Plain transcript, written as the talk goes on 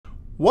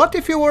What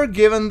if you were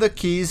given the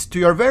keys to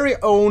your very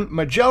own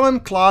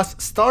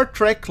Magellan-class Star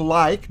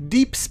Trek-like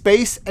deep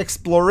space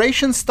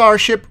exploration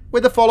starship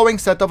with the following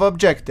set of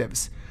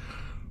objectives?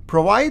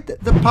 Provide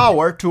the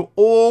power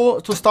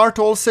to start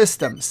all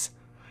systems.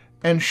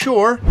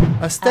 Ensure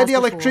a steady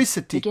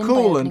electricity,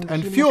 coolant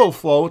and fuel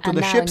flow to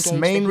the ship's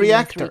main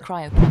reactor.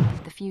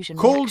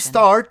 Cold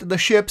start the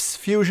ship's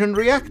fusion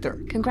reactor.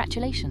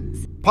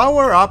 Congratulations.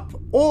 Power up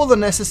all the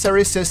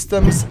necessary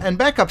systems and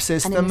backup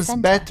systems,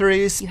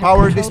 batteries,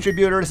 power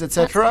distributors,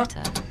 etc.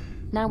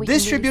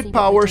 Distribute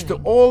powers to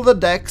all the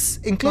decks,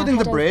 including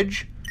the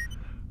bridge.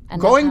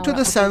 Going to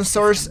the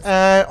sensors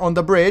on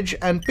the bridge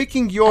and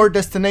picking your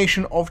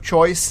destination of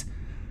choice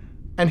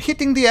and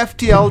hitting the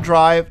FTL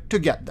drive to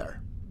get there.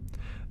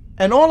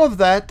 And all of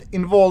that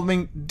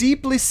involving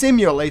deeply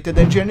simulated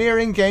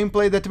engineering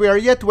gameplay that we are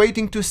yet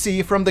waiting to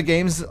see from the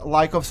games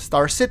like of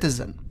Star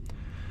Citizen.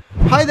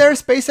 Hi there,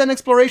 space and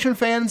exploration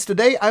fans!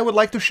 Today I would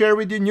like to share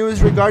with you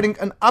news regarding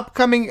an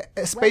upcoming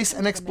space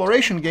and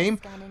exploration game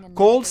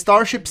called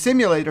Starship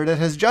Simulator that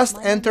has just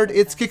entered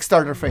its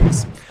Kickstarter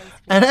phase.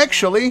 And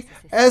actually,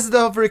 as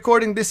of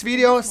recording this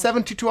video,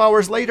 72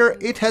 hours later,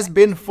 it has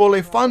been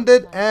fully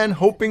funded and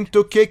hoping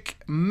to kick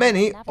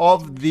many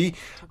of the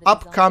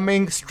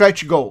upcoming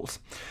stretch goals.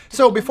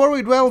 So before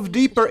we delve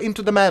deeper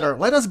into the matter,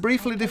 let us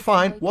briefly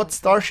define what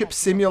Starship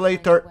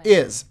Simulator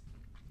is.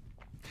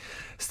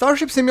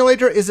 Starship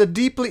Simulator is a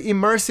deeply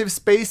immersive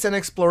space and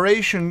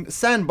exploration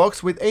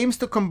sandbox with aims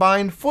to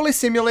combine fully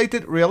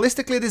simulated,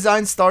 realistically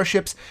designed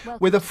starships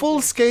with a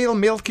full-scale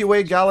Milky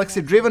Way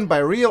galaxy driven by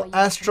real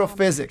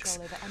astrophysics.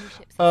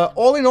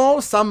 All in all,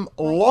 some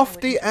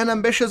lofty and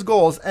ambitious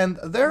goals, and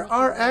there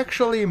are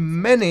actually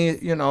many,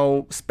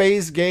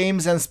 space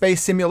games and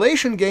space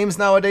simulation games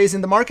nowadays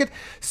in the market.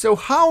 So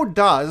how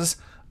does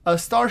a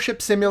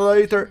Starship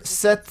Simulator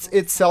set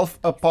itself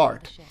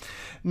apart?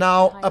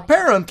 Now,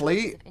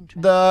 apparently,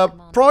 the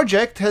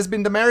project has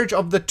been the marriage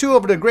of the two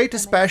of the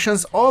greatest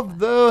passions of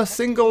the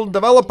single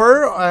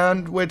developer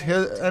and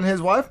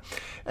his wife,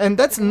 and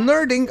that's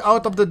nerding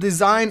out of the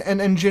design and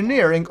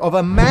engineering of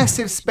a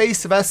massive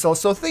space vessel.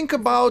 So think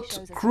about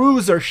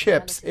cruiser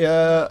ships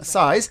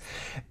size,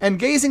 and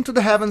gazing to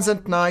the heavens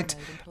at night,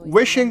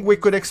 wishing we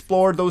could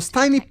explore those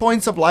tiny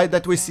points of light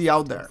that we see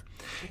out there.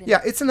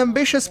 Yeah, it's an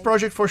ambitious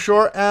project for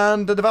sure,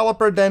 and the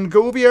developer Dan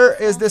Govier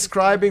is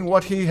describing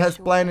what he has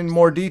planned in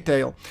more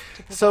detail.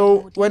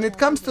 So when it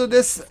comes to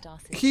this,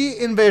 they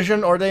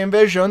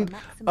envisioned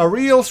a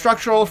real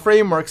structural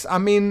frameworks. I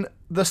mean,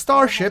 the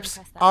starships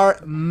are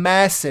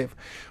massive.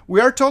 We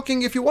are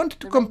talking, if you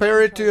wanted to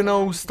compare it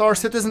to, Star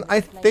Citizen,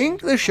 I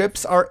think the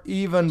ships are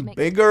even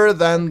bigger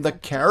than the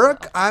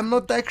Carrack. I'm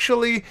not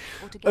actually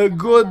a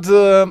good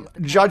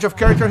judge of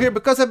character here,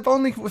 because I've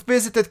only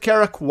visited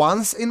Carrack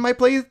once in my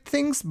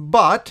playthings,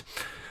 but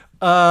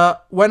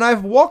when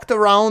I've walked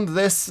around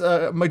this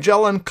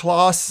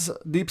Magellan-class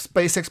deep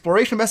space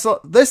exploration vessel,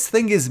 this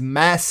thing is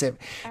massive.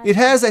 It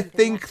has, I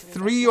think,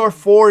 3 or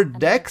 4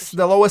 decks,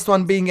 the lowest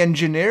one being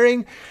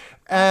engineering.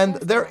 And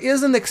there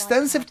is an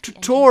extensive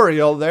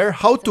tutorial there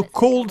how to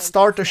cold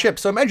start a ship.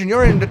 So imagine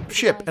you're in the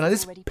ship and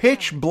it's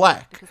pitch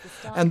black.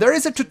 And there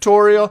is a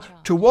tutorial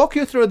to walk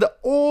you through the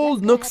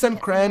old nooks and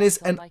crannies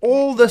and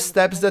all the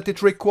steps that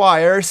it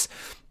requires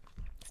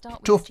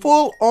to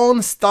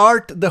full-on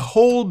start the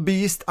whole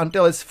beast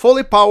until it's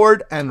fully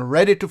powered and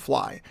ready to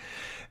fly.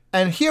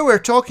 And here we're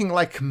talking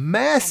like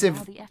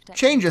massive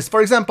changes.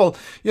 For example,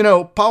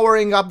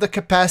 powering up the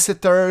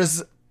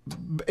capacitors,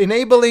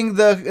 enabling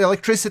the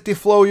electricity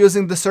flow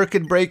using the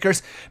circuit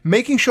breakers,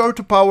 making sure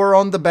to power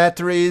on the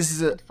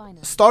batteries,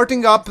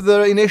 starting up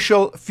the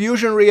initial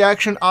fusion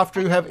reaction after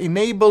you have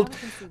enabled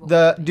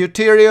the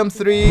deuterium,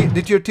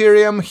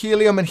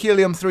 helium and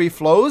helium-3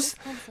 flows.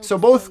 So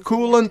both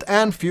coolant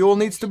and fuel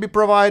needs to be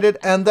provided,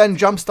 and then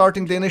jump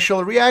starting the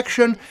initial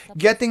reaction,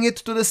 getting it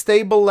to the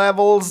stable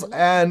levels,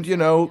 and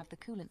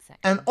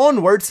and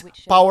onwards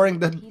powering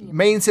the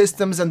main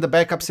systems and the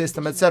backup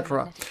system,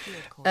 etc.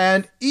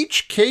 And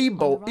each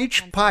cable,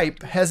 each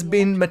pipe has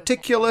been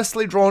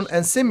meticulously drawn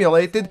and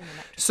simulated,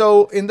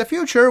 so in the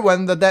future,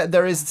 when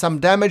there is some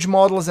damage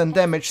models and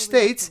damage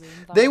states,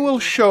 they will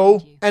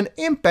show and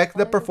impact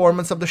the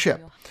performance of the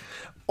ship.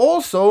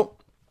 Also,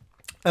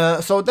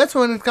 so that's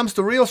when it comes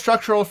to real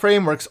structural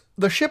frameworks.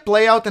 The ship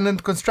layout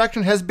and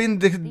construction has been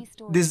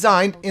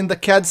designed in the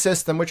CAD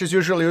system, which is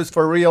usually used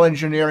for real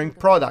engineering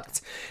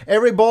products.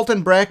 Every bolt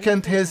and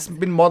bracket has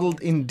been modeled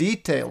in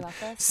detail.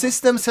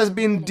 Systems has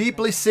been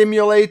deeply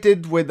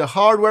simulated with the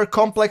hardware,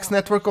 complex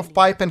network of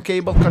pipe and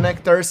cable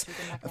connectors,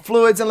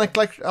 fluids and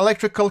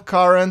electrical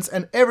currents,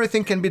 and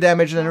everything can be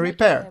damaged and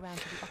repaired.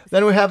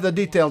 Then we have the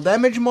detailed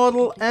damage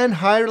model and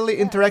highly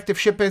interactive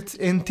ship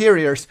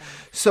interiors.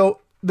 So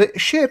the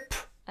ship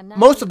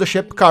most of the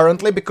ship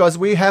currently, because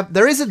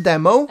there is a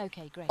demo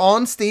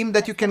on Steam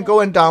that you can go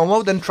and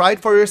download and try it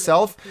for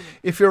yourself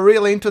if you're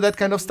really into that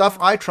kind of stuff.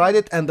 I tried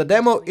it and the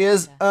demo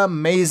is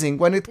amazing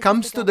when it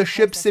comes to the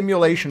ship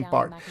simulation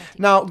part.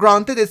 Now,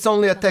 granted, it's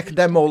only a tech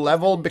demo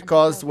level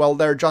because, well,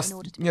 they're just,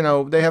 you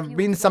know, they have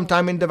been some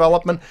time in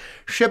development.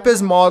 Ship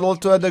is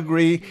modeled to a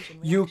degree.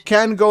 You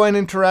can go and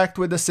interact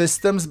with the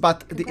systems,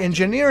 but the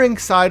engineering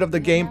side of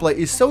the gameplay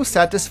is so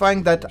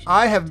satisfying that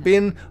I have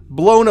been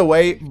blown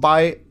away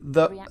by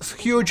the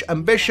huge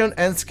ambition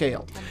and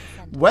scale.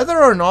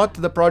 Whether or not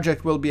the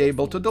project will be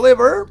able to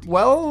deliver,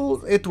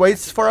 well, it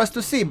waits for us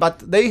to see, but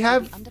they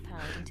have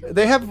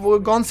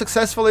gone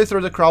successfully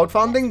through the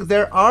crowdfunding.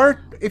 There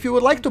are, if you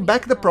would like to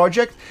back the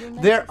project,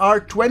 there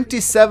are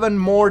 27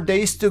 more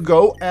days to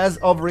go as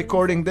of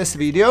recording this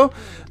video,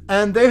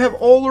 and they have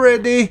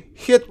already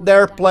hit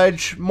their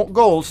pledge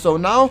goals. So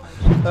now,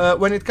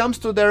 when it comes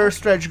to their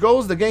stretch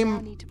goals, the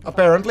game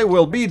apparently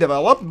will be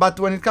developed, but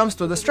when it comes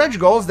to the stretch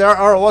goals, there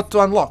are a lot to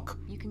unlock.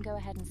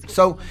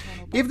 So,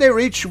 if they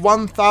reach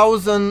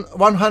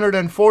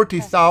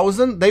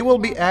 140,000, they will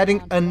be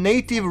adding a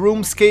native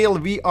room scale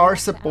VR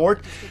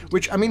support,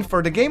 which, I mean,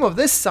 for the game of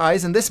this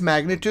size and this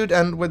magnitude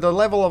and with the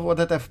level of what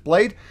that I've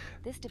played,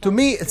 to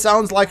me it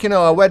sounds like, you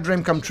know, a wet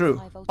dream come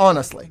true,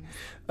 honestly.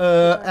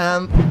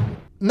 And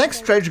next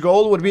stretch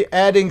goal would be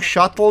adding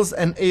shuttles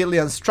and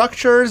alien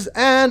structures,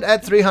 and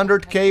at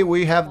 300k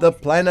we have the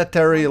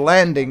planetary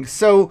landing.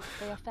 So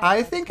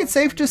I think it's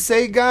safe to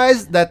say,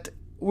 guys, that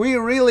we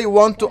really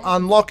want to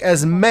unlock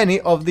as many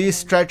of these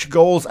stretch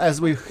goals as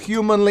we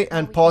humanly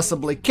and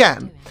possibly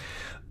can.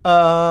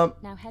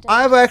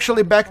 I've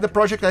actually backed the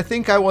project. I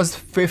think I was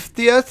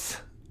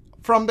 50th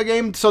from the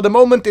game. So the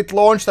moment it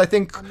launched, I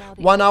think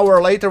 1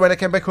 hour later when I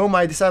came back home,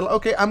 I decided,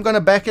 okay, I'm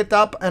gonna back it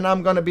up and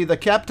I'm gonna be the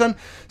captain.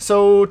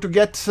 So to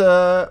get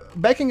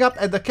backing up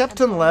at the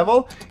captain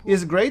level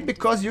is great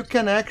because you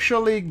can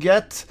actually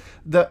get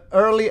the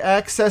early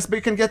access, but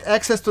you can get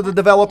access to the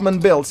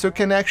development build, so you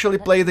can actually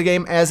play the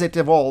game as it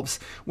evolves,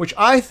 which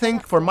I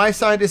think for my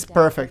side is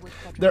perfect.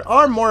 There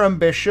are more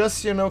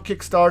ambitious, you know,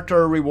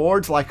 Kickstarter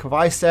rewards like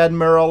Vice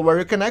Admiral, where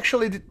you can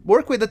actually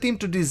work with the team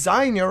to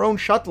design your own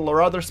shuttle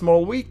or other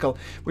small vehicle,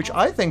 which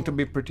I think to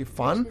be pretty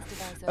fun.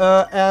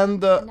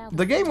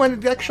 The game, when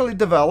it actually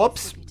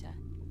develops,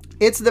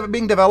 it's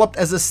being developed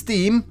as a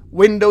Steam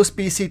Windows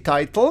PC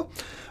title.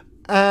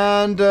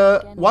 And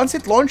once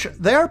it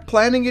launched, they're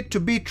planning it to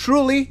be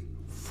truly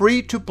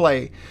free to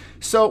play.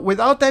 So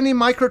without any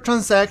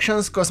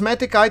microtransactions,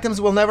 cosmetic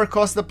items will never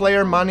cost the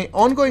player money.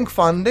 Ongoing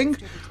funding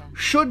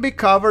should be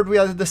covered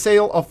via the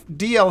sale of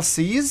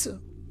DLCs,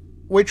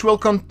 which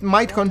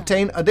might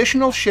contain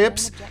additional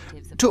ships,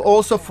 to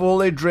also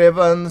fully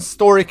driven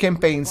story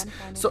campaigns.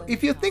 So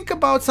if you think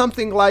about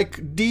something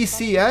like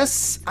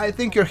DCS, I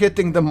think you're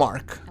hitting the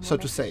mark, so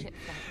to say.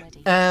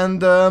 And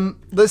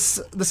the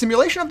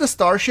simulation of the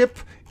Starship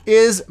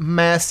is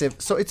massive.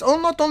 So it's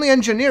not only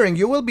engineering,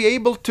 you will be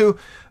able to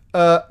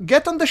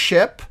get on the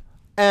ship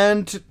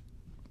and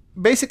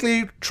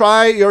basically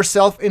try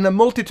yourself in a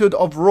multitude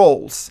of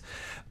roles.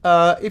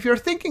 If you're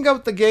thinking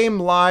of the game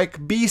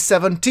like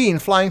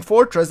B-17 Flying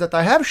Fortress that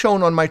I have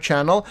shown on my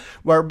channel,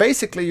 where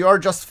basically you're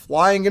just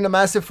flying in a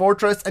massive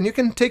fortress and you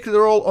can take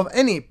the role of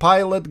any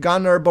pilot,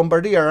 gunner,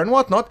 bombardier and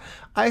whatnot,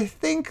 I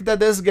think that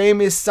this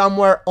game is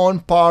somewhere on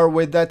par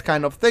with that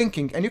kind of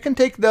thinking. And you can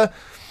take the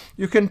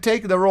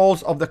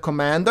roles of the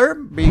commander,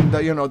 being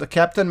the, you know, the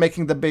captain,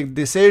 making the big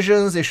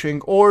decisions,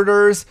 issuing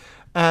orders,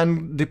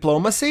 and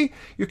diplomacy.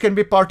 You can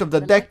be part of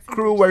the deck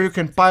crew, where you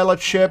can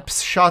pilot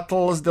ships,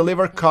 shuttles,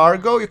 deliver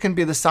cargo. You can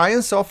be the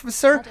science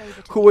officer,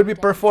 who would be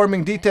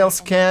performing detailed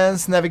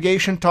scans,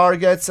 navigation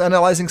targets,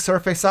 analyzing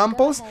surface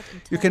samples.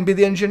 You can be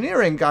the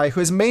engineering guy,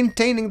 who is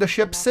maintaining the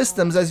ship's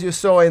systems, as you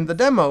saw in the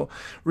demo,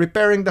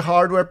 repairing the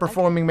hardware,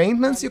 performing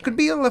maintenance. You could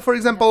be, for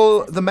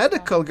example, the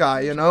medical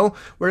guy, you know,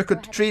 where you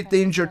could treat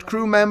the injured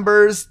crew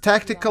members,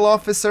 tactical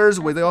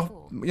officers with the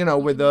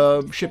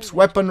ship's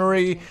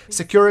weaponry,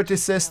 security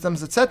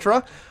systems,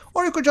 etc.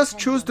 Or you could just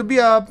choose to be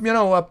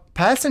a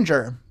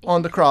passenger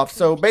on the craft.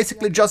 So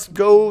basically just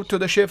go to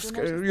the ship's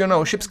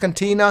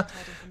cantina,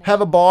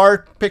 have a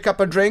bar, pick up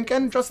a drink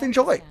and just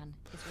enjoy.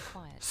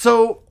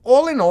 So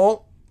all in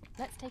all,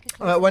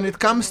 when it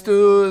comes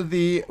to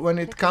the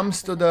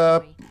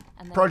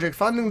project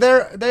funding,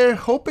 they're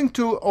hoping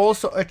to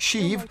also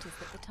achieve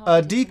a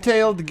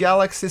detailed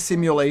galaxy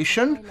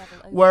simulation,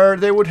 where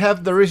they would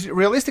have the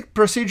realistic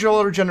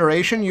procedural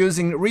generation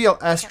using real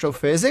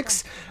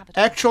astrophysics,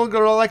 actual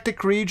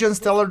galactic regions,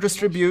 stellar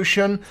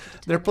distribution.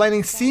 They're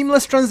planning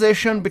seamless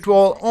transition between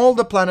all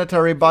the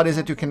planetary bodies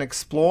that you can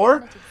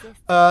explore.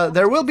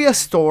 There will be a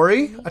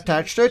story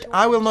attached to it.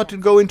 I will not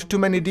go into too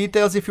many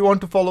details. If you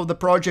want to follow the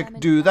project,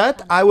 do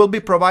that. I will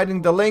be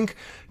providing the link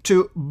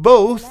to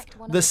both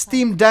the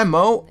Steam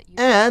demo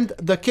and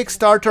the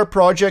Kickstarter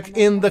project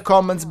in the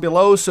comments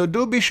below, so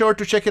do be sure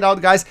to check it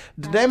out, guys.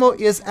 The demo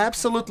is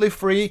absolutely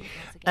free,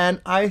 and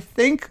I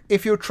think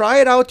if you try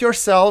it out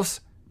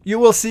yourselves, you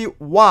will see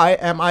why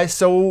am I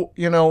so,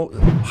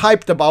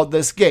 hyped about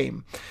this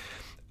game.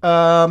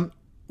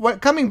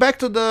 coming back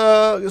to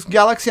the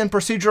Galaxy and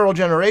procedural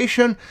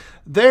generation,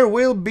 there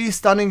will be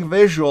stunning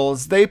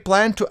visuals. They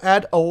plan to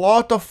add a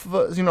lot of,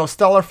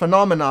 stellar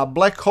phenomena,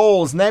 black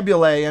holes,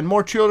 nebulae, and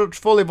more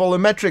truthfully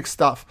volumetric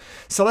stuff.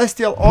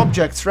 Celestial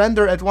objects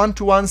rendered at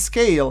 1:1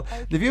 scale.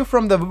 The view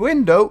from the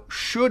window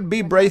should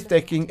be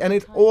breathtaking, and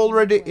it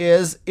already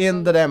is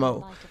in the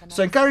demo.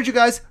 So I encourage you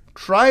guys,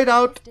 try it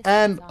out,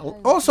 and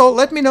also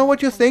let me know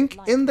what you think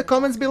in the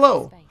comments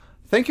below.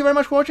 Thank you very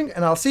much for watching,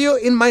 and I'll see you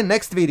in my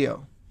next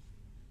video.